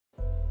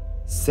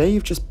Say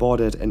you've just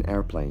boarded an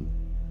airplane.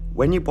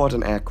 When you board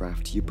an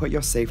aircraft, you put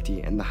your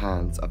safety in the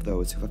hands of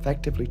those who've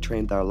effectively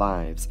trained their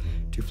lives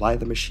to fly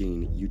the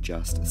machine you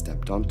just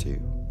stepped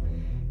onto.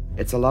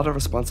 It's a lot of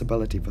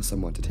responsibility for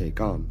someone to take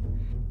on.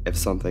 If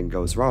something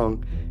goes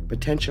wrong,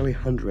 potentially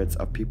hundreds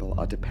of people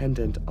are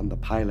dependent on the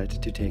pilot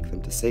to take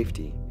them to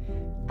safety,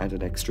 and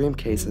in extreme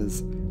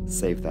cases,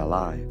 save their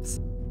lives.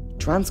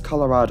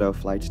 Trans-Colorado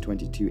Flight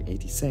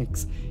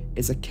 2286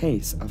 is a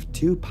case of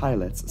two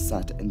pilots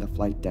sat in the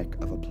flight deck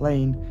of a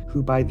plane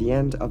who, by the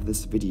end of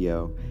this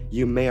video,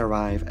 you may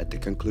arrive at the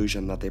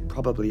conclusion that they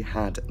probably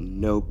had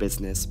no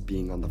business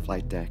being on the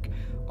flight deck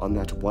on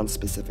that one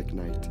specific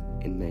night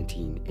in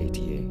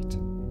 1988.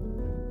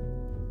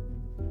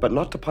 But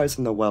not to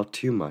poison the well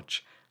too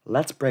much,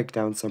 let's break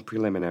down some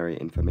preliminary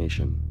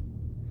information.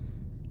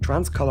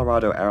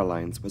 Trans-Colorado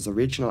Airlines was a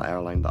regional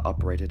airline that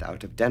operated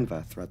out of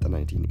Denver throughout the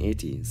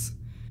 1980s.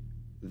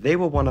 They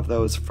were one of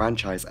those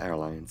franchise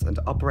airlines and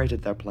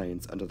operated their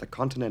planes under the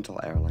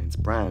Continental Airlines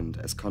brand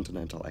as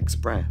Continental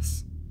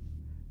Express.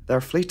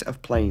 Their fleet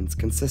of planes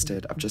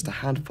consisted of just a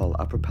handful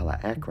of propeller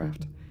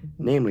aircraft,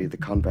 namely the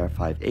Convair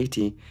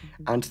 580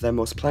 and their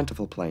most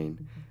plentiful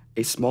plane,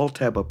 a small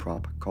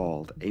turboprop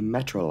called a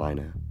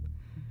Metroliner.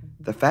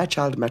 The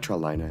Fairchild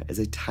Metroliner is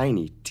a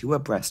tiny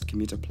two-abreast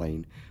commuter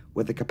plane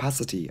with a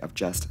capacity of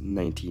just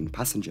 19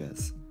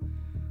 passengers.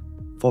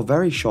 For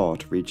very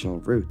short regional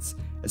routes,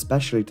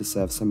 especially to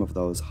serve some of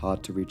those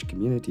hard-to-reach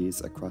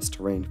communities across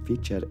terrain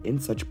featured in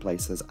such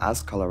places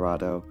as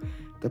Colorado,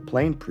 the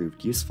plane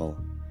proved useful.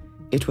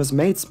 It was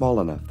made small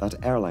enough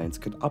that airlines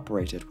could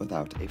operate it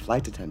without a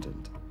flight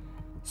attendant.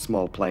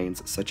 Small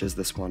planes, such as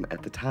this one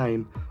at the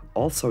time,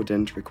 also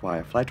didn't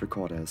require flight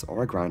recorders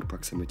or a ground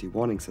proximity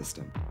warning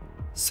system.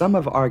 Some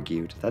have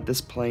argued that this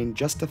plane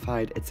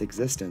justified its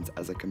existence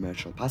as a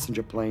commercial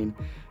passenger plane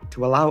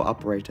to allow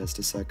operators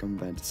to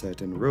circumvent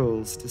certain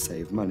rules to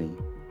save money.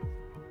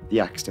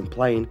 The accident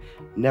plane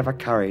never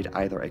carried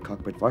either a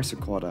cockpit voice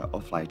recorder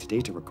or flight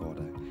data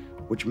recorder,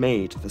 which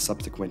made the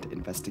subsequent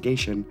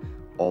investigation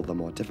all the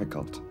more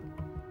difficult.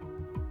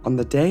 On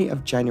the day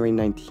of January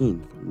 19,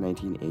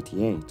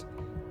 1988,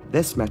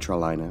 this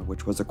Metroliner,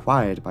 which was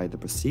acquired by the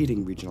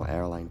preceding regional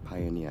airline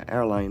Pioneer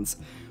Airlines,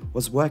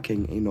 was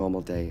working a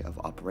normal day of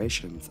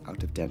operations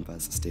out of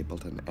Denver's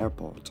Stapleton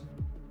Airport.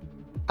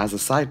 As a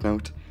side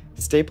note,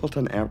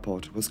 Stapleton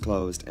Airport was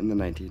closed in the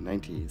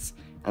 1990s,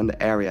 and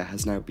the area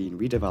has now been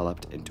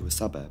redeveloped into a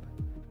suburb.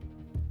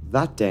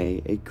 That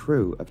day, a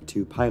crew of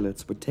two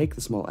pilots would take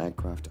the small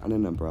aircraft on a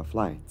number of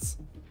flights.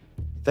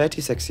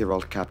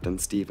 36-year-old Captain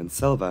Stephen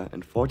Silver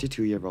and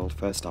 42-year-old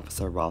First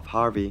Officer Ralph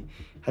Harvey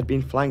had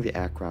been flying the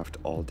aircraft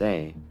all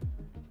day.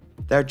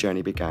 Their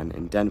journey began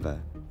in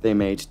Denver. They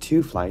made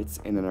 2 flights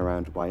in and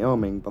around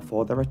Wyoming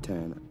before their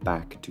return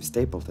back to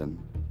Stapleton.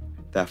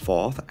 Their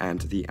fourth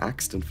and the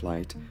accident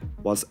flight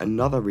was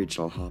another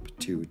regional hop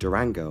to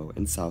Durango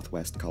in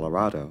southwest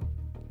Colorado.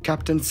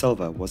 Captain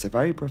Silver was a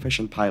very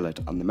proficient pilot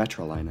on the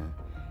Metroliner.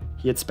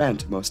 He had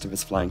spent most of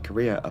his flying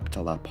career up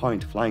till that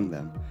point flying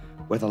them,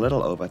 with a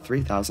little over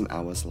 3,000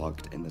 hours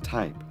logged in the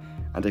type,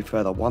 and a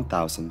further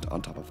 1,000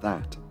 on top of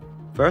that.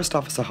 First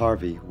Officer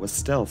Harvey was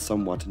still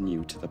somewhat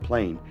new to the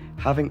plane,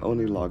 having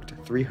only logged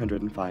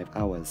 305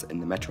 hours in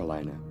the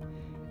Metroliner.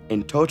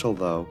 In total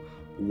though,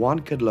 one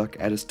could look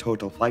at his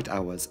total flight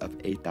hours of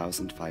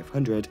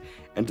 8,500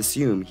 and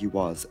assume he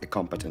was a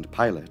competent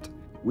pilot.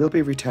 We'll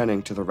be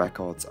returning to the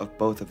records of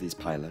both of these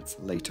pilots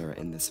later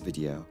in this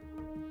video.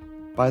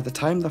 By the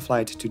time the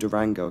flight to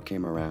Durango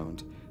came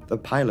around, the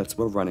pilots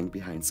were running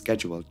behind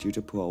schedule due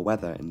to poor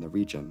weather in the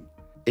region.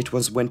 It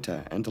was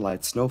winter and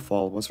light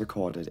snowfall was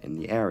recorded in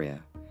the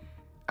area.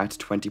 At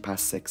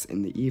 6:20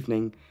 in the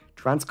evening,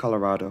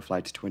 Trans-Colorado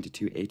Flight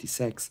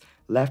 2286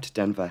 left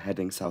Denver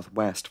heading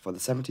southwest for the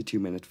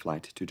 72-minute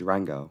flight to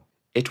Durango.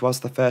 It was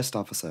the first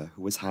officer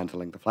who was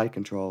handling the flight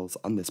controls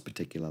on this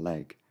particular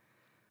leg.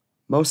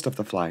 Most of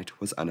the flight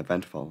was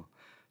uneventful,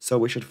 so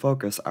we should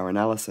focus our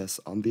analysis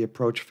on the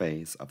approach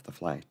phase of the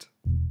flight.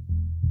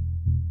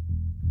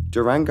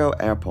 Durango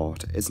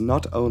Airport is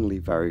not only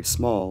very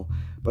small,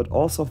 but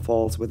also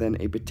falls within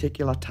a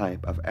particular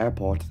type of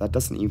airport that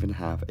doesn't even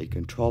have a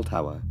control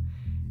tower.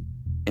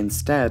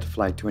 Instead,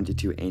 Flight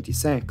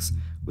 2286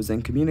 was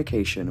in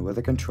communication with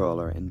a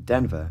controller in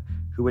Denver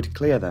who would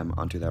clear them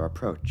onto their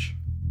approach.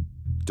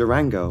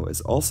 Durango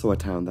is also a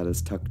town that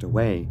is tucked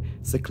away,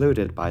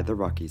 secluded by the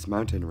Rockies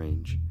mountain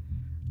range.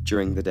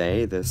 During the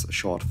day, this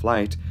short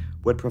flight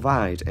would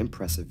provide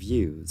impressive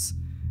views.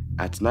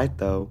 At night,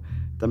 though,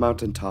 the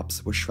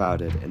mountaintops were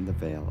shrouded in the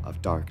veil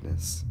of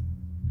darkness.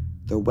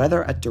 The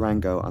weather at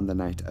Durango on the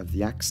night of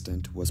the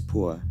accident was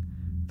poor.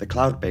 The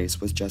cloud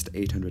base was just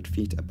 800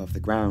 feet above the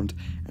ground,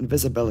 and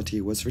visibility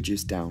was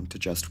reduced down to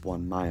just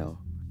 1 mile.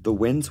 The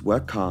winds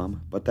were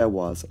calm, but there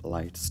was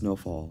light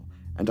snowfall,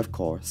 and of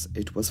course,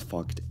 it was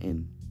fogged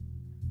in.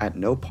 At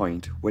no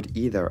point would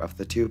either of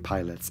the two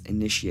pilots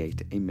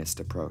initiate a missed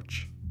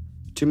approach.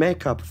 To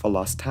make up for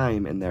lost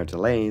time in their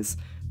delays,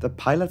 the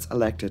pilots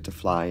elected to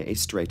fly a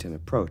straight-in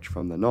approach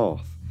from the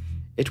north.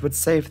 It would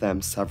save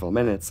them several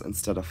minutes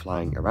instead of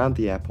flying around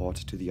the airport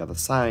to the other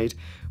side,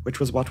 which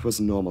was what was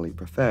normally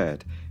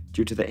preferred,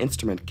 due to the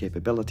instrument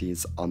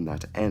capabilities on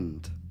that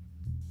end.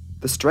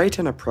 The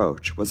straight-in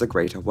approach was a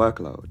greater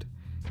workload.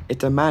 It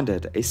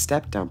demanded a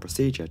step-down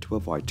procedure to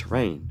avoid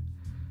terrain.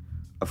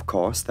 Of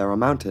course, there are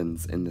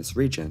mountains in this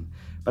region,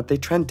 but they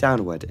trend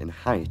downward in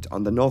height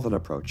on the northern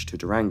approach to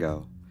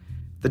Durango.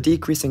 The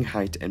decreasing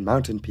height in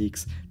mountain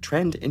peaks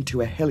trend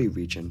into a hilly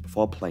region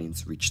before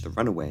planes reach the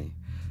runway,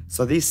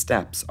 so these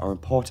steps are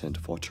important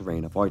for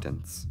terrain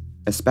avoidance.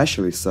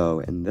 Especially so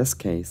in this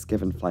case,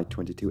 given Flight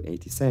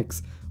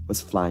 2286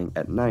 was flying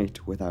at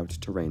night without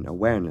terrain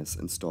awareness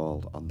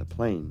installed on the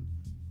plane.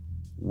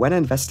 When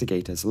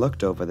investigators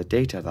looked over the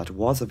data that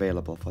was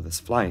available for this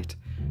flight,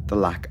 the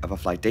lack of a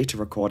flight data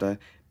recorder,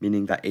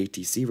 meaning that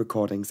ATC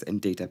recordings and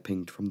data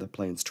pinged from the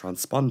plane's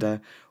transponder,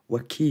 were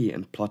key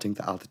in plotting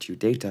the altitude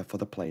data for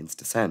the plane's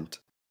descent.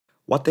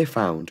 What they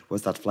found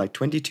was that Flight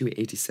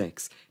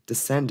 2286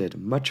 descended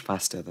much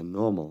faster than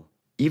normal,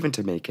 even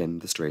to make in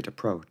the straight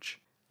approach.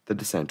 The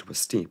descent was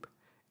steep.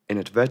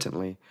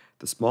 Inadvertently,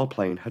 the small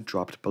plane had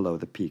dropped below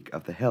the peak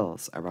of the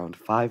hills around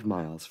 5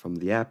 miles from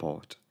the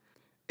airport.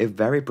 A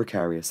very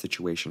precarious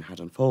situation had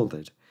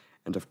unfolded,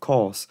 and of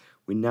course,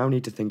 we now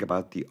need to think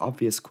about the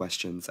obvious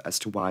questions as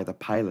to why the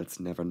pilots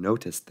never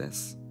noticed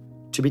this.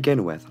 To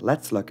begin with,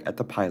 let's look at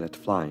the pilot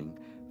flying,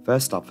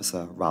 First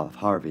Officer Ralph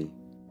Harvey.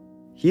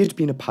 He had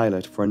been a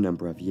pilot for a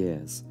number of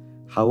years.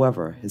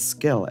 However, his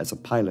skill as a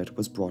pilot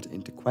was brought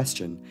into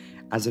question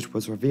as it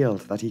was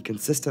revealed that he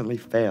consistently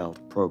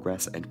failed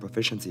progress and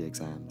proficiency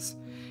exams.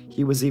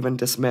 He was even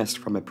dismissed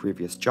from a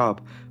previous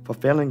job for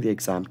failing the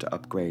exam to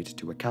upgrade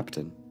to a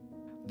captain.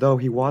 Though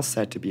he was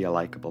said to be a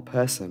likable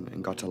person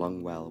and got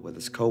along well with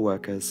his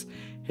co-workers,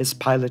 his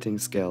piloting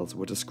skills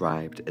were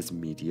described as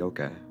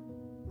mediocre.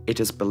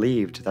 It is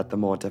believed that the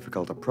more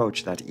difficult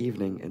approach that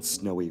evening in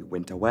snowy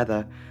winter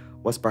weather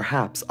was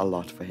perhaps a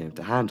lot for him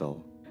to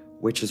handle,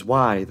 which is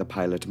why the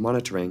pilot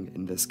monitoring,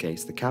 in this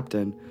case the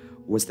captain,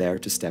 was there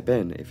to step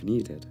in if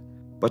needed.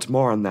 But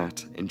more on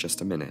that in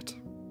just a minute.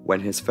 When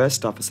his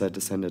first officer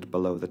descended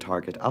below the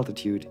target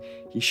altitude,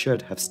 he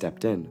should have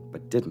stepped in,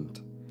 but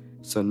didn't.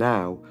 So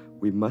now,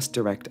 we must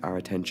direct our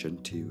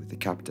attention to the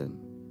captain.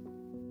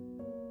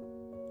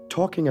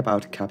 Talking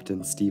about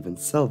Captain Steven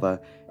Silver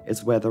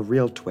is where the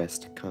real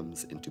twist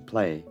comes into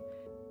play.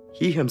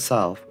 He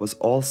himself was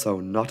also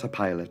not a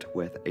pilot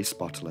with a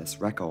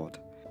spotless record.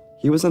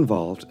 He was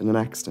involved in an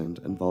accident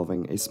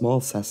involving a small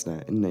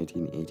Cessna in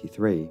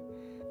 1983.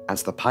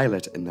 As the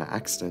pilot in that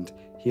accident,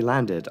 he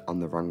landed on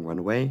the wrong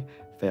runway,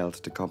 failed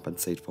to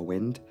compensate for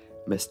wind,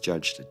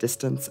 misjudged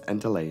distance, and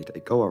delayed a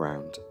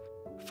go-around.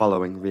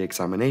 Following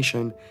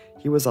re-examination,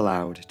 he was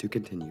allowed to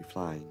continue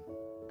flying.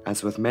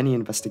 As with many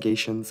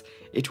investigations,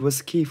 it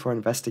was key for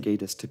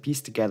investigators to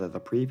piece together the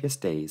previous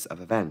days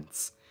of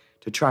events,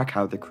 to track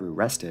how the crew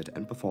rested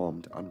and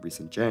performed on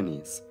recent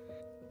journeys.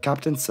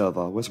 Captain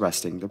Silver was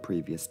resting the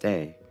previous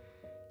day.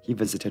 He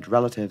visited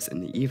relatives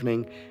in the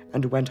evening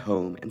and went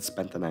home and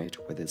spent the night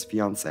with his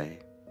fiancée.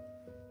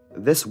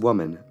 This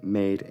woman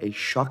made a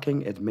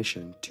shocking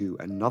admission to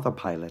another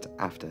pilot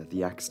after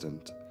the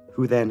accident,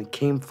 who then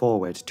came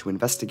forward to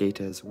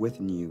investigators with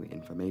new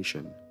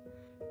information.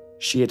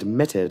 She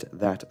admitted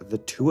that the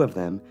two of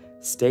them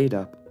stayed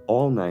up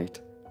all night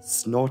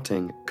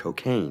snorting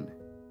cocaine.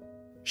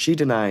 She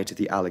denied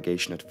the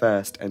allegation at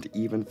first and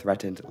even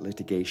threatened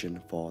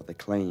litigation for the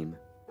claim.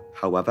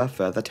 However,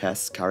 further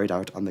tests carried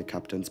out on the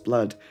captain's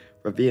blood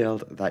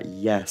revealed that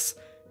yes,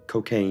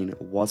 cocaine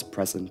was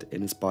present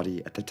in his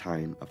body at the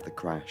time of the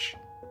crash.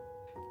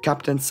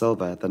 Captain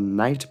Silver, the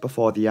night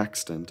before the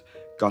accident,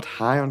 got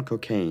high on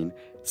cocaine,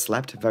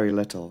 slept very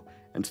little,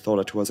 and thought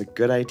it was a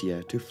good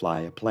idea to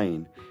fly a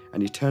plane,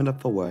 and he turned up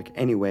for work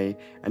anyway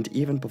and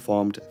even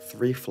performed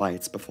 3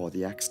 flights before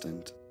the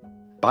accident.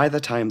 By the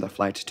time the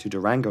flight to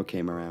Durango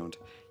came around,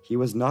 he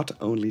was not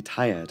only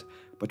tired,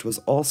 but was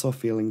also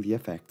feeling the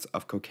effects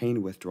of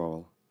cocaine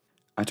withdrawal.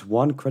 At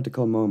one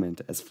critical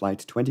moment as Flight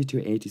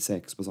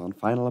 2286 was on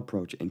final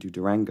approach into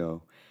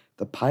Durango,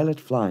 the pilot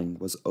flying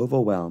was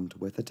overwhelmed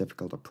with the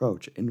difficult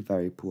approach in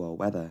very poor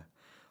weather,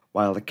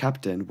 while the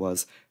captain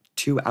was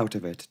too out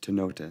of it to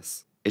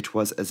notice. It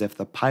was as if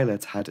the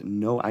pilots had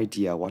no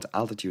idea what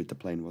altitude the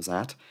plane was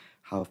at,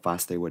 how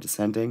fast they were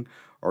descending,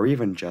 or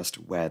even just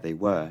where they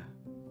were.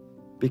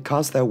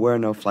 Because there were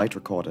no flight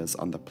recorders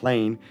on the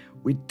plane,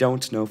 we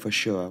don't know for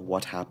sure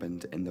what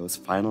happened in those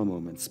final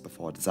moments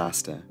before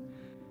disaster.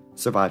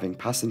 Surviving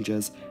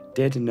passengers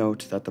did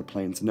note that the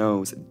plane's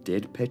nose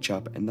did pitch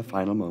up in the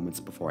final moments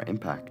before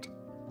impact.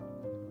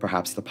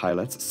 Perhaps the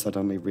pilots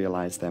suddenly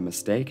realized their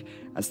mistake,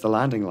 as the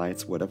landing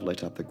lights would have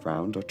lit up the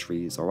ground or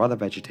trees or other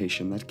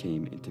vegetation that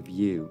came into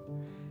view.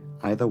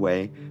 Either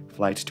way,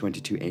 Flight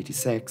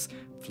 2286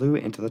 flew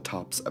into the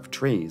tops of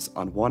trees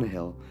on one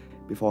hill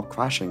before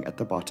crashing at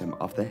the bottom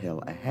of the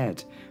hill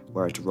ahead,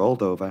 where it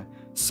rolled over,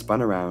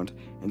 spun around,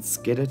 and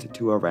skidded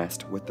to a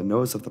rest with the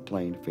nose of the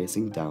plane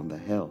facing down the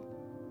hill.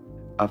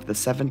 Of the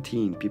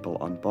 17 people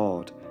on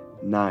board,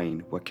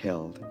 9 were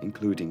killed,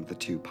 including the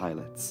 2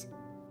 pilots.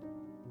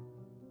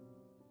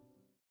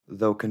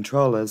 Though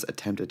controllers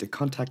attempted to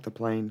contact the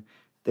plane,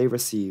 they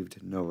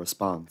received no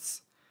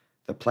response.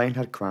 The plane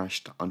had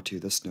crashed onto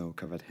the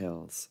snow-covered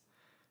hills.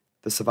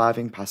 The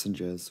surviving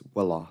passengers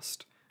were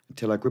lost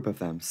until a group of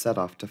them set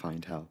off to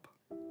find help.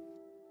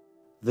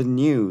 The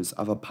news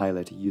of a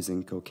pilot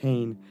using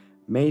cocaine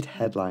made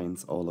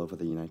headlines all over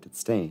the United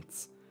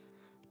States.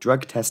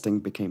 Drug testing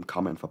became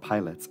common for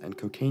pilots, and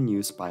cocaine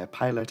use by a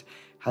pilot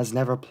has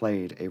never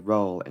played a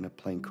role in a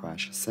plane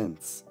crash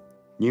since.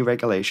 New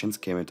regulations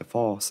came into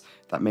force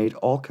that made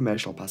all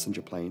commercial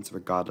passenger planes,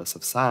 regardless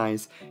of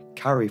size,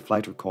 carry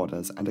flight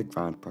recorders and a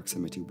ground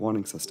proximity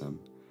warning system.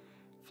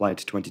 Flight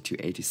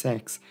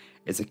 2286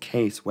 is a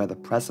case where the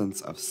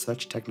presence of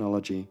such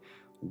technology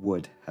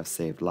would have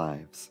saved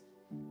lives.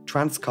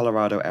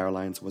 Colorado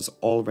Airlines was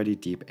already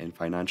deep in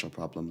financial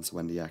problems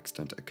when the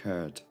accident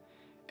occurred.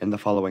 In the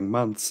following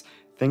months,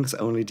 things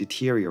only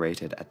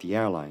deteriorated at the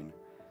airline.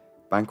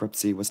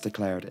 Bankruptcy was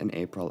declared in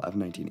April of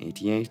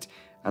 1988,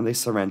 and they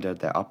surrendered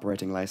their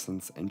operating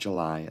license in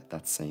July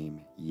that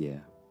same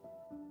year.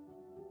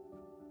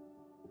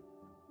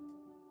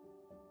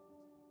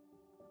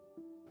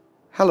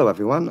 Hello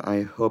everyone,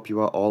 I hope you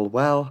are all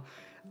well.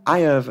 I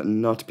have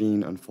not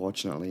been,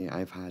 unfortunately.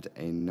 I've had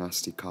a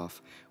nasty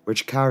cough,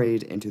 which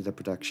carried into the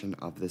production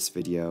of this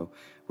video,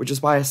 which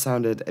is why I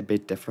sounded a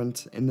bit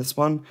different in this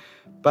one,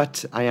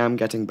 but I am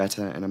getting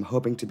better and I'm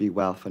hoping to be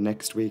well for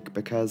next week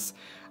because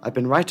I've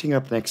been writing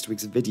up next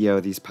week's video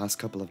these past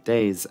couple of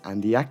days,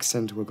 and the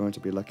accident we're going to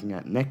be looking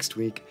at next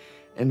week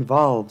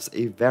involves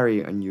a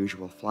very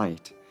unusual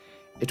flight.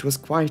 It was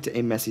quite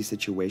a messy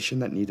situation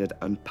that needed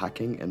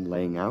unpacking and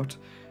laying out.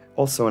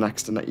 Also an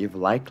accident that you've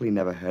likely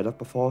never heard of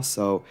before,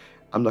 so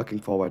I'm looking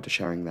forward to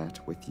sharing that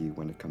with you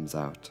when it comes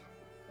out.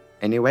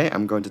 Anyway,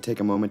 I'm going to take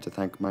a moment to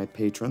thank my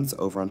patrons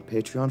over on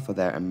Patreon for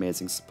their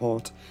amazing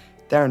support.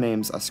 Their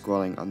names are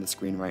scrolling on the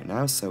screen right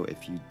now, so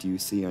if you do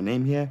see your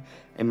name here,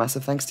 a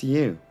massive thanks to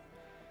you.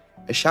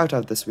 A shout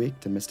out this week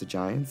to Mr.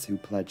 Giants, who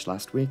pledged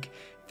last week.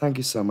 Thank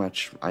you so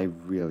much, I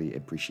really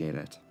appreciate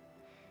it.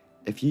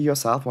 If you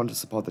yourself want to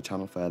support the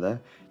channel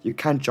further, you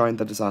can join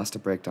the Disaster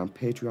Breakdown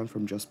Patreon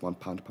from just £1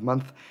 per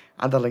month,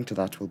 and the link to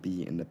that will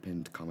be in the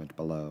pinned comment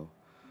below.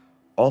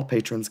 All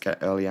patrons get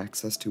early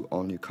access to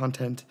all new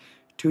content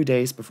 2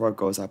 days before it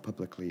goes out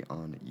publicly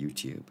on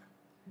YouTube.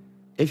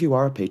 If you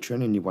are a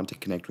patron and you want to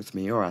connect with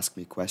me or ask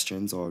me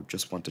questions or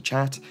just want to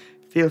chat,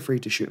 feel free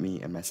to shoot me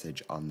a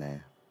message on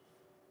there.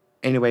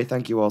 Anyway,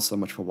 thank you all so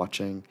much for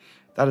watching.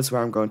 That is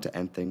where I'm going to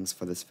end things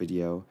for this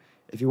video.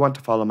 If you want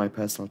to follow my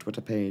personal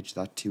Twitter page,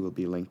 that too will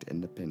be linked in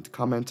the pinned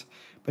comment.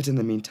 But in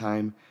the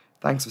meantime,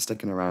 thanks for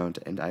sticking around,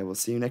 and I will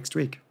see you next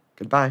week.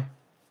 Goodbye.